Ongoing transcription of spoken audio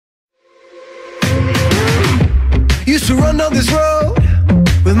used to run down this road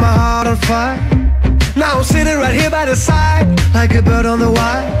with my heart on fire. Now I'm sitting right here by the side, like a bird on the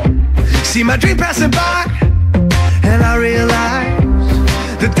wire. See my dream passing by, and I realize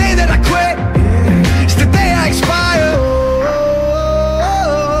the day that I quit is the day I expire.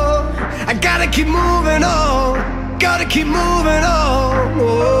 I gotta keep moving on, gotta keep moving on.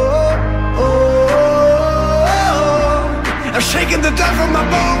 I'm shaking the dust from my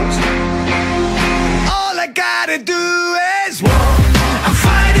bones. All I gotta do is walk. I'm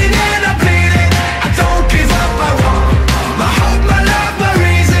fighting and I'm bleeding. I don't give up, I walk. My hope, my love, my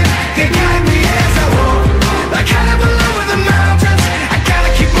reason, they guide me as I walk. Like Hannibal over the mountains, I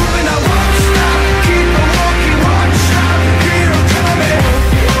gotta keep moving, I won't stop. Keep on walking, won't stop. Here I'm coming.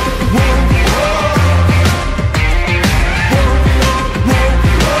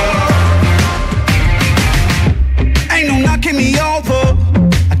 Ain't no knocking me over,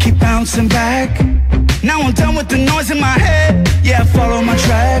 I keep bouncing back. Now I'm done with the noise in my head, yeah, I follow my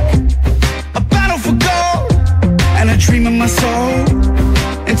track. A battle for gold, and a dream in my soul.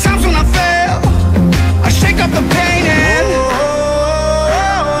 In times when I fail, I shake off the pain and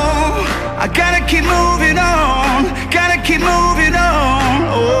I gotta keep moving on, gotta keep moving on.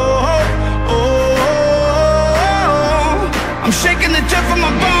 I'm shaking the dirt from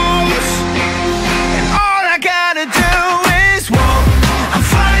my bones, and all I gotta do is walk. I'm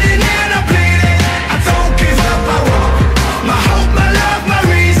fighting and I'm bleeding, I don't give up, I walk. My hope, my love, my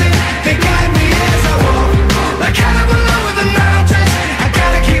reason, they guide me as I walk. Like Hannibal over the mountains, I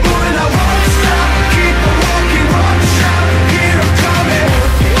gotta keep moving, I won't stop. Keep on walking, won't stop. Here I'm coming.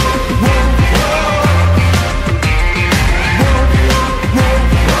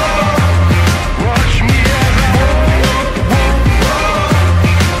 Watch me as I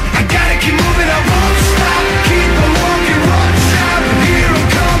I gotta keep moving, I won't stop. Keep on walking, won't stop. Here I'm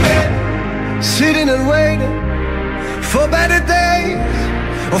coming. Sitting and waiting for better days,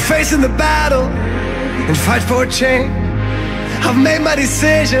 or facing the battle and fight for a change. I've made my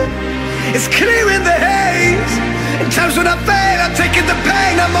decision, it's clear in the haze. In times when I fail, I'm taking the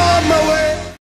pain, I'm on my way.